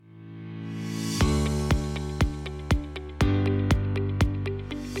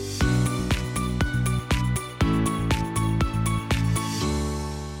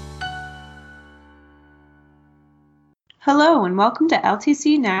Hello and welcome to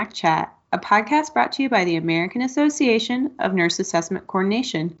LTC NAC Chat, a podcast brought to you by the American Association of Nurse Assessment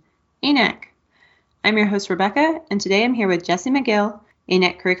Coordination, ANAC. I'm your host Rebecca, and today I'm here with Jessie McGill,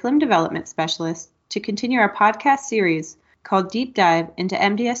 ANAC Curriculum Development Specialist, to continue our podcast series called Deep Dive into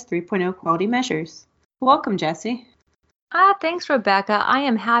MDS 3.0 Quality Measures. Welcome, Jessie. Thanks, Rebecca. I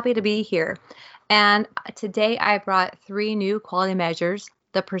am happy to be here. And today I brought 3 new quality measures: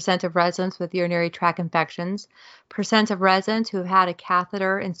 the percent of residents with urinary tract infections, percent of residents who have had a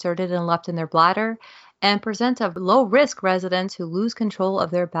catheter inserted and left in their bladder, and percent of low-risk residents who lose control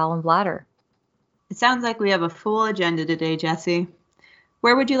of their bowel and bladder. It sounds like we have a full agenda today, Jessie.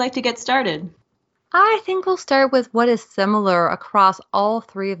 Where would you like to get started? I think we'll start with what is similar across all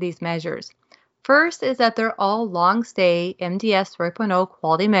 3 of these measures. First is that they're all long-stay MDS 3.0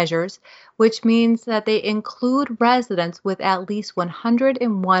 quality measures, which means that they include residents with at least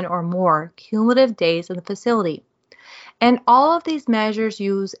 101 or more cumulative days in the facility. And all of these measures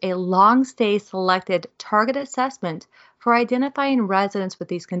use a long-stay selected target assessment for identifying residents with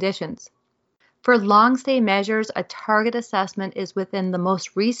these conditions. For long-stay measures, a target assessment is within the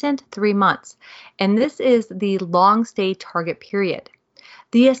most recent 3 months, and this is the long-stay target period.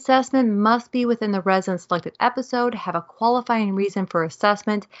 The assessment must be within the resident selected episode, have a qualifying reason for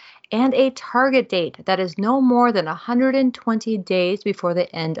assessment, and a target date that is no more than 120 days before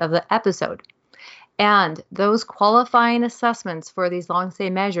the end of the episode. And those qualifying assessments for these long-stay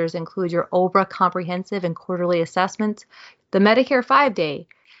measures include your OBRA comprehensive and quarterly assessments, the Medicare 5-day,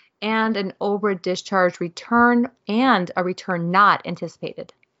 and an OBRA discharge return and a return not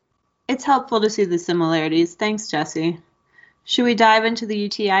anticipated. It's helpful to see the similarities. Thanks, Jessie. Should we dive into the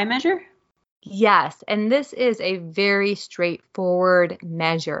UTI measure? Yes, and this is a very straightforward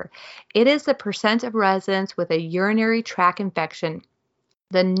measure. It is the percent of residents with a urinary tract infection.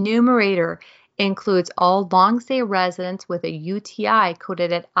 The numerator includes all long-stay residents with a UTI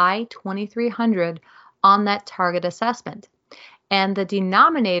coded at I-2300 on that target assessment. And the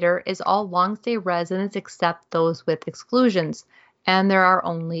denominator is all long-stay residents except those with exclusions, and there are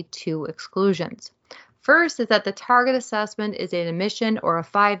only 2 exclusions. First is that the target assessment is an admission or a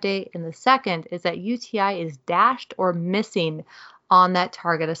 5-day, and the second is that UTI is dashed or missing on that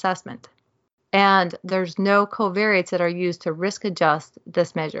target assessment. And there's no covariates that are used to risk adjust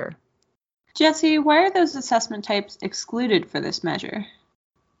this measure. Jessie, why are those assessment types excluded for this measure?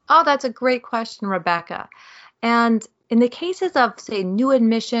 Oh, that's a great question, Rebecca. And in the cases of, say, new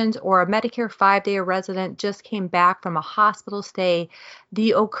admissions or a Medicare 5-day resident just came back from a hospital stay,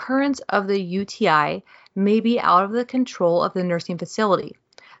 the occurrence of the UTI may be out of the control of the nursing facility.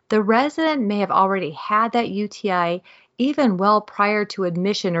 The resident may have already had that UTI even well prior to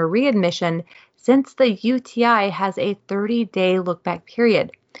admission or readmission, since the UTI has a 30-day look-back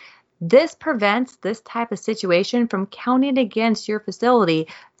period. This prevents this type of situation from counting against your facility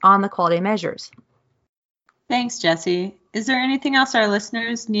on the quality measures. Thanks, Jessie. Is there anything else our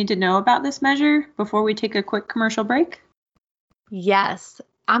listeners need to know about this measure before we take a quick commercial break? Yes.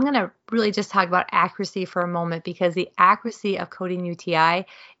 I'm going to really just talk about accuracy for a moment, because the accuracy of coding UTI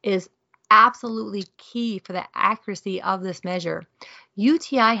is absolutely key for the accuracy of this measure.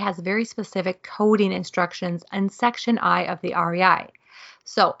 UTI has very specific coding instructions in Section I of the REI.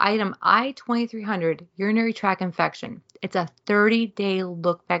 So item I-2300, urinary tract infection, it's a 30-day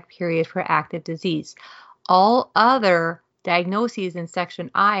look-back period for active disease. All other diagnoses in Section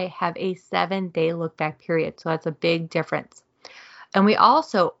I have a 7-day look-back period, so that's a big difference. And we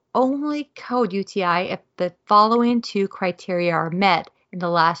also only code UTI if the following 2 criteria are met in the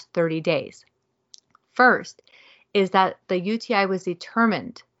last 30 days. First is that the UTI was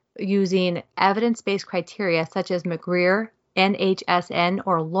determined using evidence-based criteria such as McGreer, NHSN,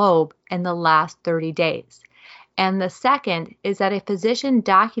 or Loeb in the last 30 days. And the second is that a physician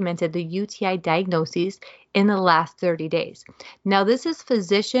documented the UTI diagnoses in the last 30 days. Now, this is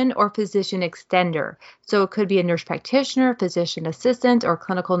physician or physician extender, so it could be a nurse practitioner, physician assistant, or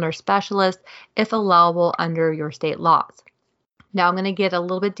clinical nurse specialist if allowable under your state laws. Now, I'm going to get a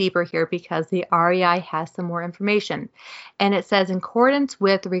little bit deeper here because the REI has some more information. And it says, in accordance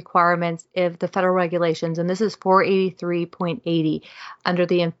with the requirements of the federal regulations, and this is 483.80 under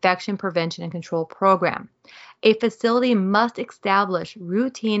the Infection Prevention and Control Program, a facility must establish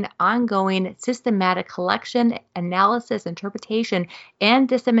routine, ongoing, systematic collection, analysis, interpretation, and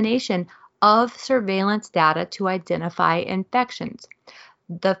dissemination of surveillance data to identify infections.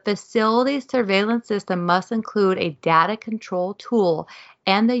 The facility's surveillance system must include a data control tool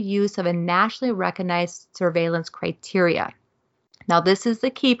and the use of a nationally recognized surveillance criteria. Now, this is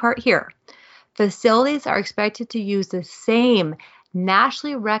the key part here. Facilities are expected to use the same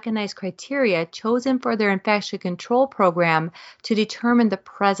nationally recognized criteria chosen for their infection control program to determine the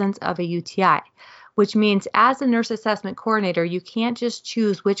presence of a UTI, which means as a nurse assessment coordinator, you can't just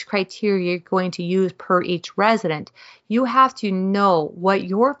choose which criteria you're going to use per each resident. You have to know what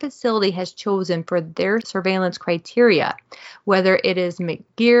your facility has chosen for their surveillance criteria, whether it is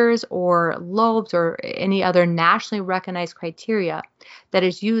McGear's or Loeb's or any other nationally recognized criteria that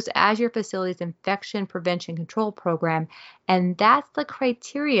is used as your facility's infection prevention control program. And that's the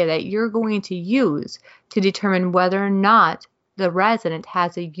criteria that you're going to use to determine whether or not the resident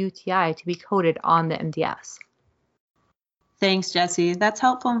has a UTI to be coded on the MDS. Thanks, Jessie. That's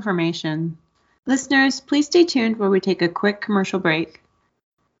helpful information. Listeners, please stay tuned while we take a quick commercial break.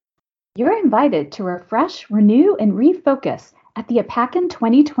 You're invited to refresh, renew, and refocus at the APACN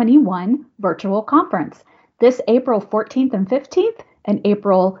 2021 virtual conference this April 14th and 15th and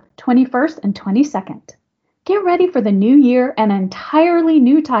April 21st and 22nd. Get ready for the new year and an entirely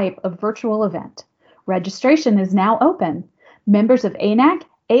new type of virtual event. Registration is now open. Members of ANAC,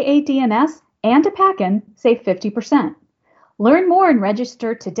 AADNS, and APACN save 50%. Learn more and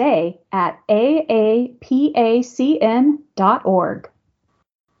register today at aapacn.org.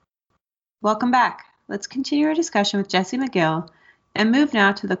 Welcome back. Let's continue our discussion with Jessie McGill and move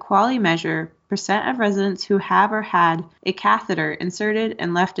now to the quality measure, percent of residents who have or had a catheter inserted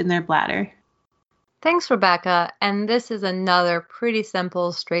and left in their bladder. Thanks, Rebecca. And this is another pretty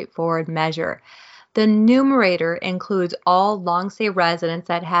simple, straightforward measure. The numerator includes all long-stay residents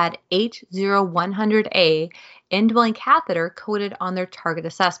that had H0100A indwelling catheter coded on their target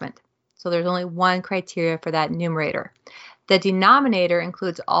assessment. So there's only one criteria for that numerator. The denominator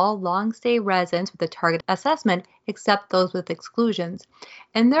includes all long-stay residents with a target assessment except those with exclusions.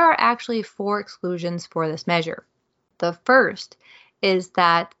 And there are actually 4 exclusions for this measure. The first is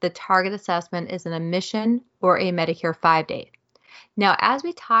that the target assessment is an admission or a Medicare 5-day. Now, as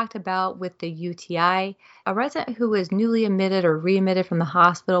we talked about with the UTI, a resident who is newly admitted or readmitted from the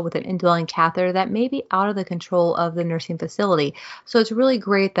hospital with an indwelling catheter, that may be out of the control of the nursing facility. So it's really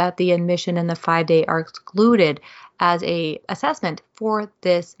great that the admission and the 5-day are excluded as a assessment for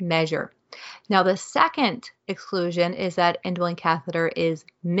this measure. Now, the second exclusion is that indwelling catheter is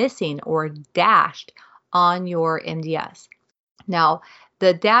missing or dashed on your MDS. Now,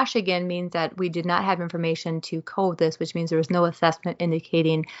 the dash again means that we did not have information to code this, which means there was no assessment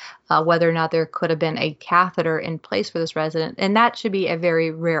indicating whether or not there could have been a catheter in place for this resident, and that should be a very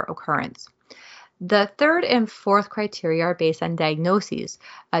rare occurrence. The third and fourth criteria are based on diagnoses: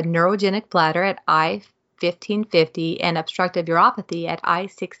 a neurogenic bladder at I-1550 and obstructive uropathy at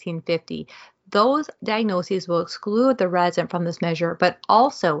I-1650. Those diagnoses will exclude the resident from this measure, but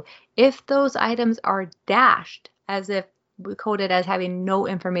also if those items are dashed, as if coded as having no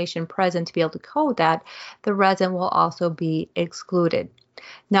information present to be able to code that, the resident will also be excluded.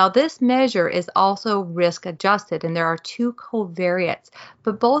 Now, this measure is also risk adjusted, and there are 2 covariates,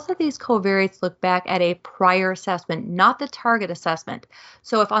 but both of these covariates look back at a prior assessment, not the target assessment.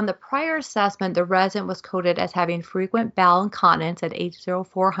 So if on the prior assessment, the resident was coded as having frequent bowel incontinence at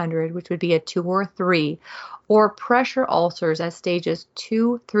H0400, which would be a 2 or 3, or pressure ulcers at stages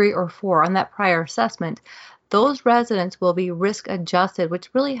 2, 3, or 4 on that prior assessment, those residents will be risk adjusted, which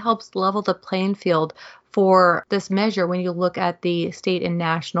really helps level the playing field for this measure when you look at the state and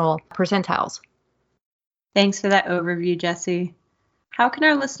national percentiles. Thanks for that overview, Jessie. How can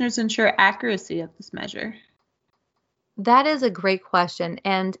our listeners ensure accuracy of this measure? That is a great question.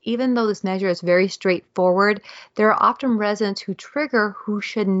 And even though this measure is very straightforward, there are often residents who trigger who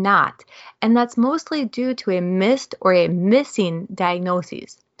should not. And that's mostly due to a missed or a missing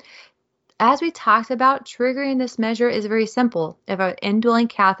diagnosis. As we talked about, triggering this measure is very simple. If an indwelling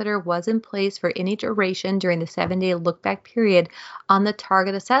catheter was in place for any duration during the 7-day look-back period on the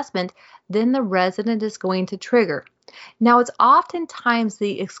target assessment, then the resident is going to trigger. Now, it's oftentimes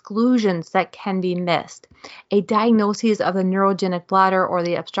the exclusions that can be missed. A diagnosis of the neurogenic bladder or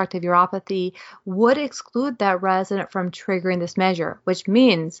the obstructive uropathy would exclude that resident from triggering this measure, which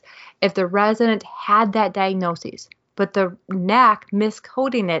means if the resident had that diagnosis, but the NAC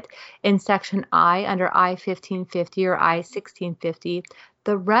miscoding it in section I under I-1550 or I-1650,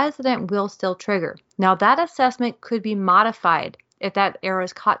 the resident will still trigger. Now, that assessment could be modified if that error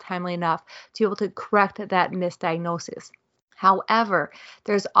is caught timely enough to be able to correct that misdiagnosis. However,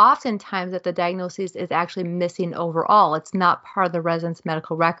 there's often times that the diagnosis is actually missing overall. It's not part of the resident's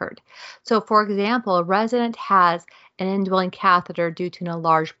medical record. So, for example, a resident has an indwelling catheter due to an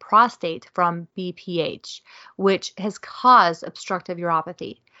enlarged prostate from BPH, which has caused obstructive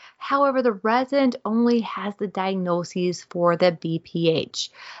uropathy. However, the resident only has the diagnoses for the BPH.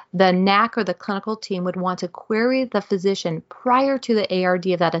 The NAC or the clinical team would want to query the physician prior to the ARD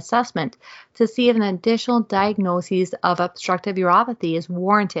of that assessment to see if an additional diagnosis of obstructive uropathy is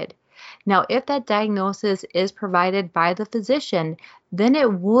warranted. Now, if that diagnosis is provided by the physician, then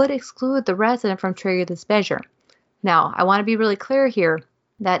it would exclude the resident from triggering this measure. Now, I want to be really clear here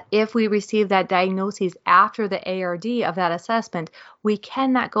that if we receive that diagnosis after the ARD of that assessment, we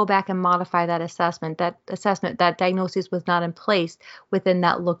cannot go back and modify that assessment. That diagnosis was not in place within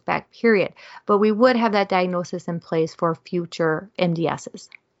that look back period. But we would have that diagnosis in place for future MDSs.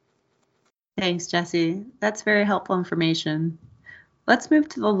 Thanks, Jessie. That's very helpful information. Let's move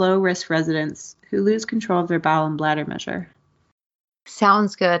to the low-risk residents who lose control of their bowel and bladder measure.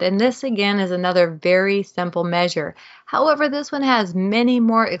 Sounds good. And this again is another very simple measure. However, this one has many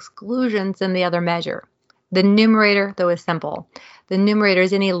more exclusions than the other measure. The numerator, though, is simple. The numerator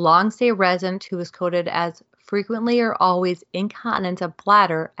is any long-stay resident who is coded as frequently or always incontinent of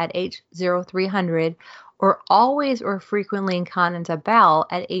bladder at H0300 or always or frequently incontinent of bowel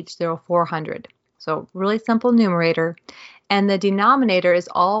at H0400. So really simple numerator. And the denominator is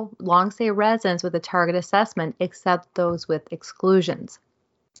all long-stay residents with a target assessment except those with exclusions.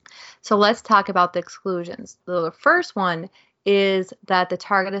 So let's talk about the exclusions. The first one is that the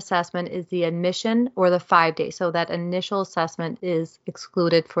target assessment is the admission or the 5 days. So that initial assessment is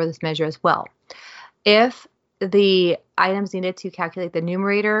excluded for this measure as well. If the items needed to calculate the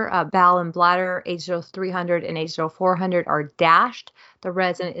numerator, bowel and bladder, H0300 and H0400 are dashed, the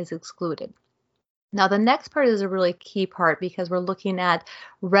resident is excluded. Now, the next part is a really key part because we're looking at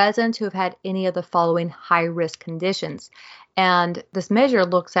residents who have had any of the following high-risk conditions. And this measure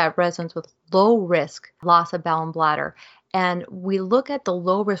looks at residents with low-risk loss of bowel and bladder. And we look at the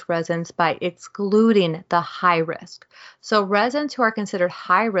low-risk residents by excluding the high-risk. So residents who are considered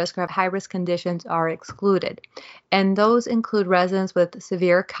high-risk or have high-risk conditions are excluded. And those include residents with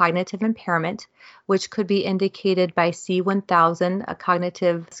severe cognitive impairment, which could be indicated by C1000, a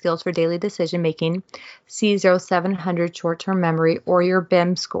cognitive skills for daily decision-making, C0700 short-term memory, or your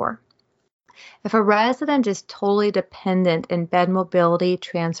BIM score. If a resident is totally dependent in bed mobility,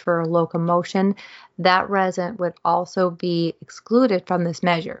 transfer, or locomotion, that resident would also be excluded from this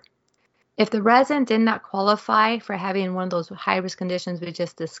measure. If the resident did not qualify for having one of those high-risk conditions we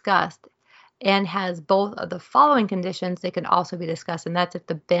just discussed and has both of the following conditions, they can also be discussed, and that's if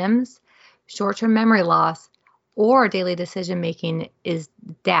the BIMS, short-term memory loss, or daily decision-making is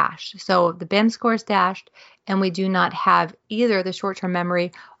dashed. So the BIM score is dashed, and we do not have either the short-term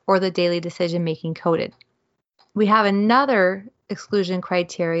memory or the daily decision-making coded. We have another exclusion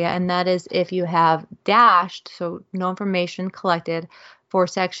criteria, and that is if you have dashed, so no information collected, for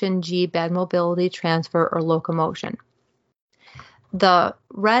Section G, bed mobility, transfer, or locomotion. The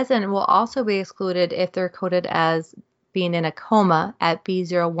resident will also be excluded if they're coded as being in a coma at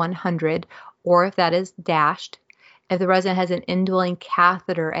B0100, or if that is dashed. If the resident has an indwelling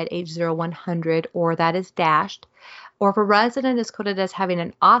catheter at H0100, or that is dashed. Or if a resident is coded as having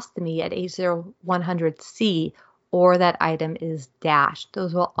an ostomy at H0100C, or that item is dashed.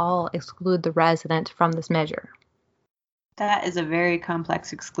 Those will all exclude the resident from this measure. That is a very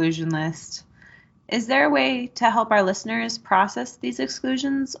complex exclusion list. Is there a way to help our listeners process these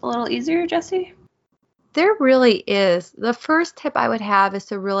exclusions a little easier, Jessie? There really is. The first tip I would have is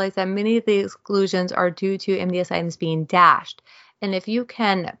to realize that many of the exclusions are due to MDS items being dashed. And if you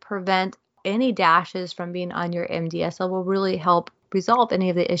can prevent any dashes from being on your MDS, it will really help resolve any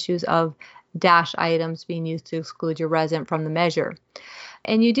of the issues of dash items being used to exclude your resident from the measure.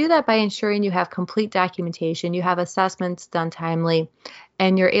 And you do that by ensuring you have complete documentation, you have assessments done timely,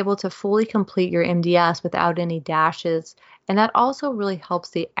 and you're able to fully complete your MDS without any dashes. And that also really helps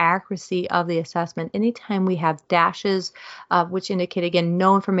the accuracy of the assessment. Anytime we have dashes, which indicate, again,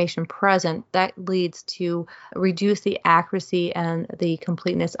 no information present, that leads to reduce the accuracy and the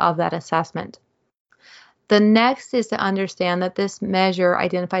completeness of that assessment. The next is to understand that this measure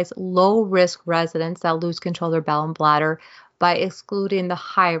identifies low-risk residents that lose control of their bowel and bladder by excluding the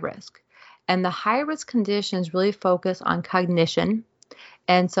high risk. And the high risk conditions really focus on cognition.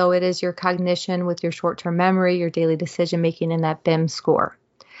 And so it is your cognition with your short-term memory, your daily decision-making, and that BIM score.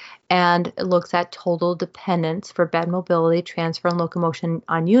 And it looks at total dependence for bed mobility, transfer, and locomotion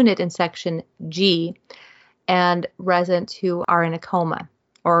on unit in Section G, and residents who are in a coma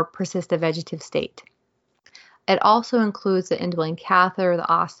or persistent vegetative state. It also includes the indwelling catheter, the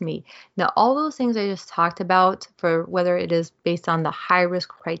ostomy. Now, all those things I just talked about, for whether it is based on the high-risk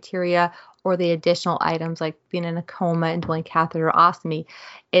criteria or the additional items like being in a coma and doing catheter ostomy.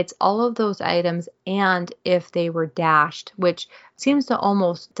 It's all of those items, and if they were dashed, which seems to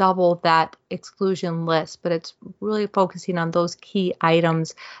almost double that exclusion list, but it's really focusing on those key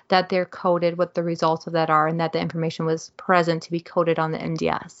items that they're coded, what the results of that are, and that the information was present to be coded on the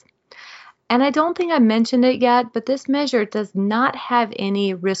NDS. And I don't think I mentioned it yet, but this measure does not have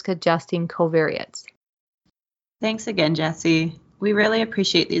any risk-adjusting covariates. Thanks again, Jessie. We really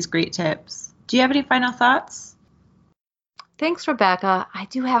appreciate these great tips. Do you have any final thoughts? Thanks, Rebecca. I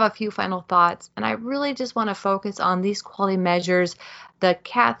do have a few final thoughts, and I really just want to focus on these quality measures, the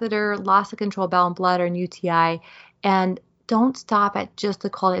catheter, loss of control, bowel and bladder, and UTI, and don't stop at just the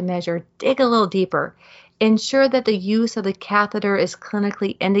quality measure. Dig a little deeper. Ensure that the use of the catheter is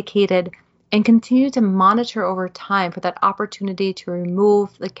clinically indicated, and continue to monitor over time for that opportunity to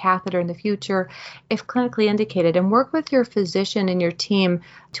remove the catheter in the future if clinically indicated, and work with your physician and your team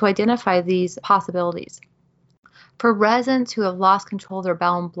to identify these possibilities. For residents who have lost control of their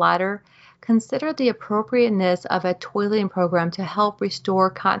bowel and bladder, consider the appropriateness of a toileting program to help restore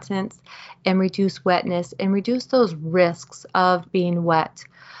continence and reduce wetness and reduce those risks of being wet.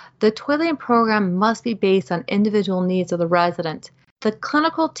 The toileting program must be based on individual needs of the resident. The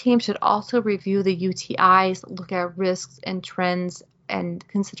clinical team should also review the UTIs, look at risks and trends, and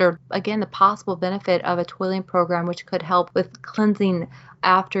consider, again, the possible benefit of a toileting program, which could help with cleansing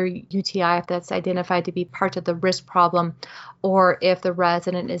after UTI if that's identified to be part of the risk problem, or if the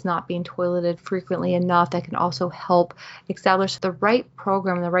resident is not being toileted frequently enough, that can also help establish the right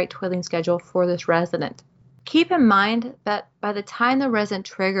program and the right toileting schedule for this resident. Keep in mind that by the time the resident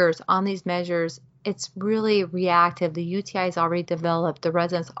triggers on these measures, it's really reactive. The UTI is already developed. The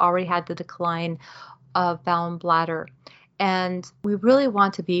resident's already had the decline of bowel and bladder. And we really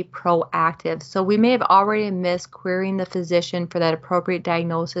want to be proactive. So we may have already missed querying the physician for that appropriate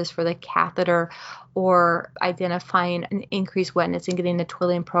diagnosis for the catheter, or identifying an increased wetness and getting the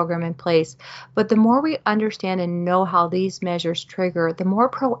toileting program in place. But the more we understand and know how these measures trigger, the more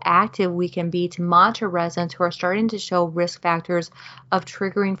proactive we can be to monitor residents who are starting to show risk factors of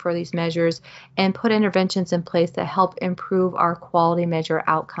triggering for these measures, and put interventions in place to help improve our quality measure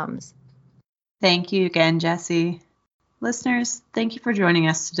outcomes. Thank you again, Jessie. Listeners, thank you for joining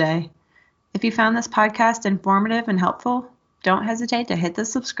us today. If you found this podcast informative and helpful, don't hesitate to hit the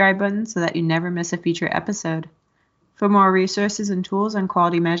subscribe button so that you never miss a future episode. For more resources and tools on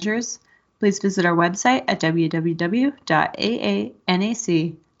quality measures, please visit our website at www.aanac.org.